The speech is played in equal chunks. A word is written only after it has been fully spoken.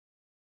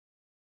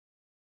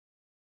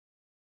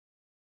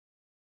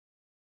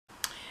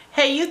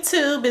Hey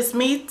YouTube, it's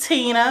me,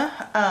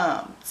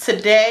 Tina.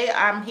 Today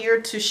I'm here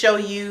to show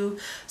you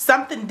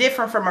something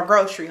different from a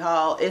grocery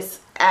haul. It's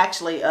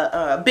actually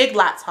a Big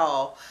Lots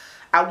haul.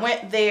 I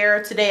went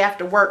there today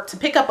after work to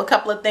pick up a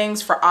couple of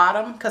things for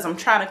autumn because I'm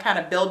trying to kind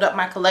of build up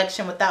my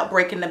collection without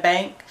breaking the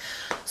bank.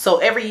 So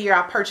every year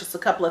I purchase a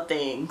couple of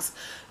things.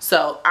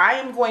 So I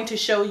am going to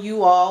show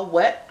you all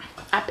what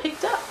I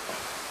picked up.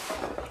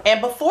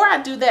 And before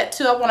I do that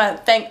too, I want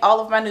to thank all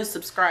of my new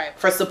subscribers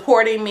for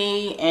supporting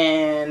me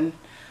and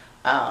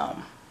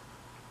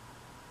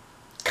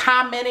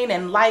commenting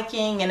and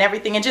liking and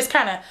everything, and just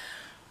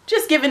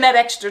giving that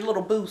extra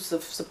little boost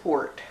of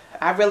support.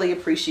 I really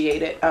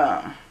appreciate it.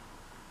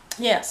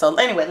 Yeah, so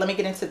anyway, let me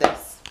get into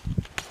this.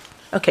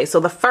 Okay,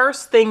 so the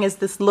first thing is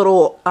this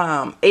little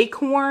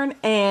acorn,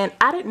 and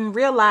I didn't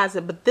realize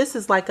it, but this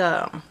is like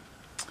I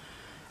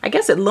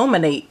guess it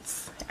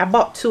illuminates. I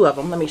bought two of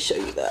them. Let me show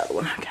you the other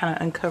one. I kind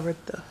of uncovered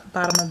the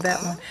bottom of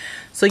that one.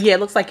 So yeah, it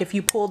looks like if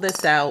you pull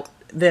this out,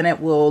 then it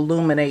will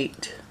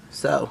illuminate.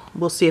 So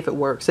we'll see if it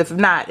works. If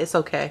not, it's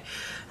okay.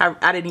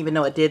 I didn't even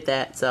know it did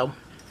that, so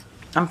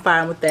I'm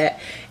fine with that.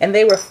 And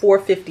they were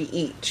 $4.50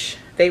 each.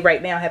 They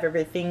right now have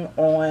everything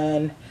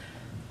on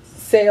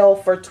sale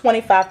for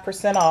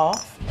 25%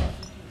 off.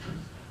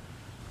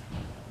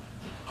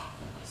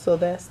 So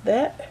that's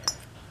that.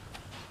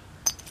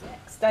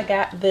 Next, I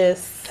got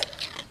this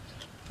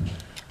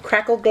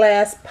Crackle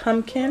Glass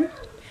Pumpkin.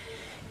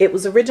 It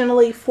was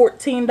originally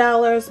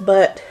 $14,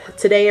 but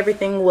today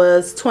everything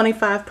was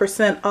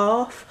 25%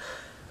 off.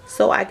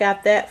 So I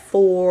got that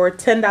for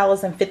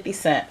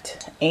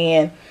 $10.50.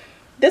 And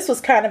this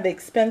was kind of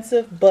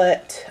expensive,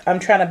 but I'm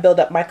trying to build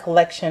up my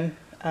collection.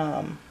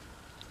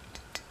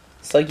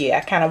 So yeah,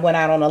 I kind of went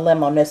out on a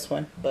limb on this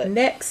one. But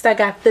next I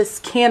got this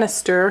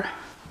canister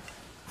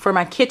for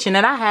my kitchen.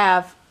 And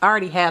I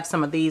already have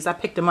some of these. I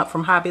picked them up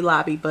from Hobby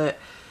Lobby, but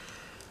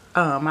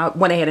I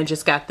went ahead and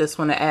just got this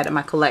one to add to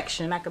my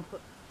collection. I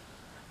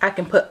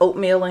can put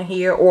oatmeal in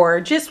here or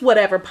just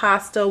whatever,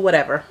 pasta,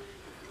 whatever.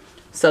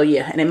 So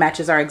yeah, and it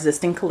matches our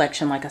existing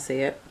collection, like I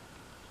said.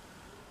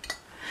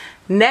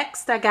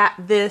 Next, I got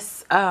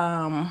this.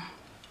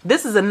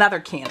 This is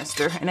another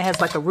canister, and it has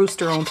like a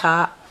rooster on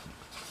top.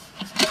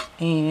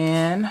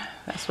 And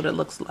that's what it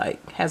looks like.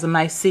 It has a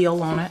nice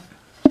seal on it.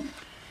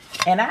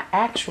 And I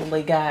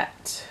actually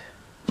got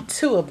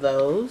two of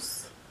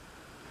those.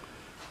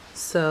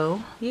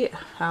 So yeah,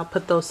 I'll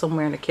put those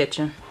somewhere in the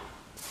kitchen.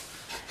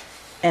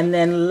 And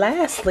then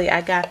lastly,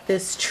 I got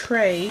this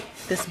tray,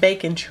 this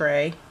baking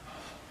tray.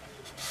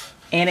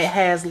 And it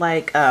has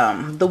like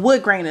the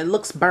wood grain, it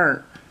looks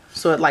burnt.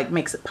 So it like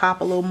makes it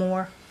pop a little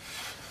more.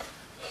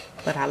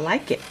 But I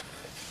like it.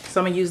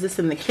 So I'm going to use this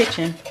in the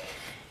kitchen.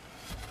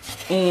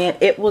 And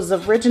it was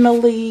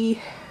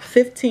originally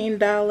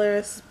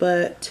 $15,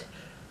 but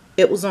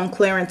it was on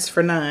clearance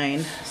for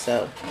 $9.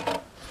 So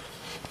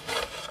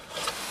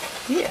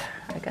yeah,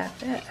 I got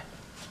that.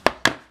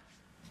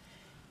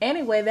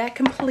 Anyway, that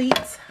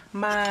completes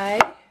my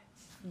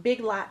Big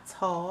Lots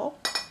haul.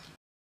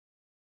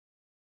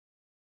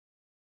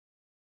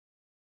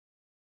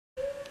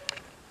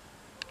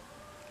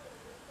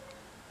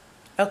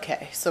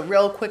 Okay, so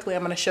real quickly,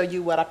 I'm going to show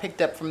you what I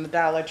picked up from the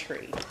Dollar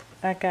Tree.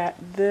 I got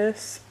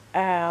this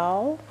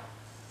owl.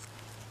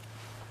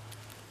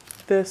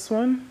 This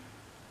one.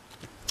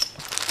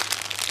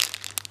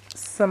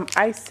 Some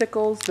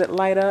icicles that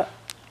light up.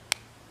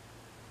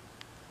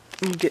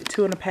 You get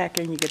two in a pack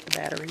and you get the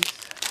batteries.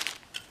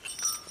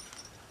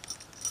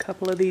 A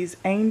couple of these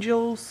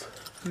angels,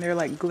 and they're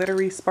like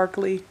glittery,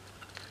 sparkly.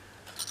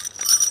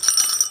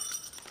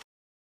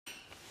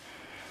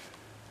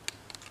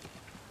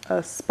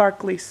 A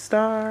sparkly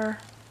star.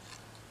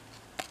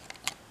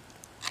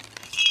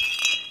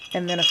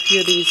 And then a few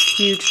of these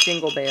huge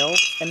jingle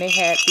bells. And they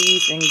had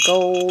these in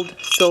gold,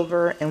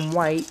 silver, and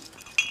white.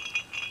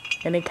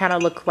 And they kind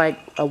of look like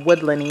a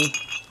woodlandy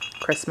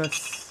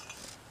Christmas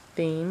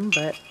theme,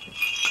 but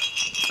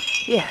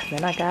yeah.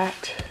 Then I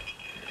got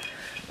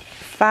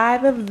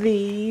 5 of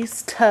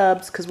these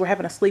tubs because we're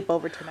having a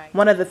sleepover tonight.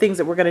 One of the things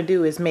that we're going to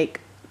do is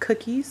make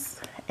cookies.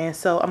 And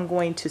so I'm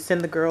going to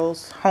send the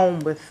girls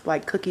home with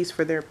like cookies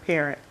for their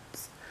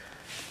parents.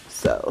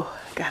 So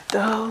got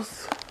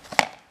those.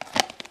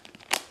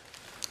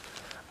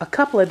 A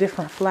couple of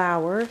different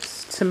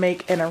flowers to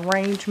make an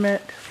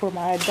arrangement for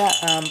my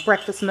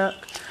breakfast nook.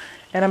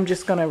 And I'm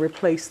just going to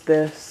replace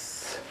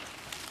this,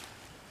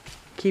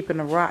 keeping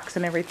the rocks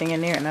and everything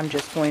in there. And I'm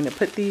just going to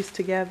put these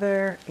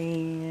together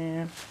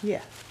and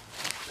yeah,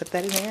 put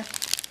that in there.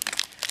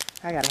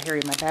 I gotta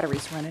hurry, my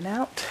battery's running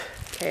out.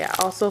 Okay, I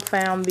also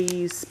found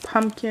these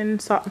pumpkin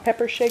salt and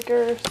pepper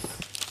shakers.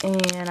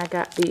 And I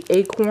got the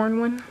acorn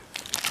one.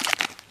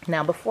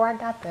 Now before I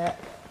got that,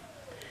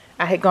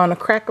 I had gone to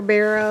Cracker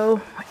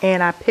Barrel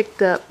and I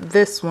picked up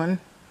this one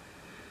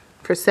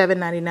for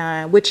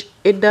 $7.99, which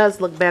it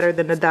does look better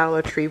than the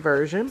Dollar Tree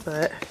version,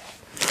 but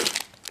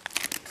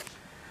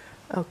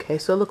okay,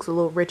 so it looks a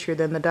little richer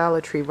than the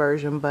Dollar Tree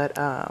version, but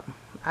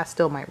I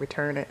still might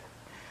return it.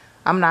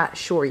 I'm not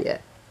sure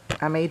yet.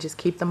 I may just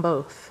keep them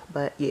both,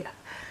 but yeah.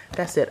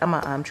 that's it. I'm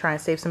gonna try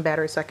and save some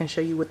battery so I can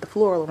show you what the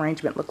floral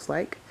arrangement looks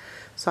like.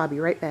 So I'll be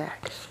right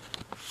back.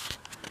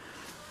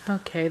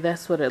 Okay,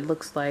 that's what it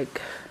looks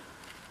like.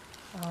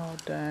 All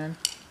done.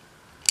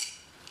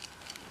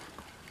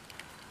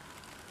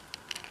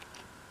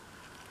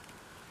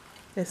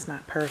 It's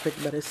not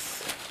perfect, but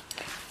it's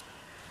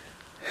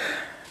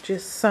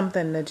just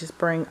something to just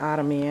bring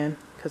autumn in,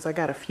 because I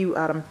got a few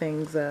autumn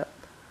things up.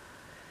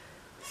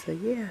 So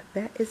yeah,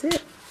 that is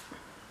it.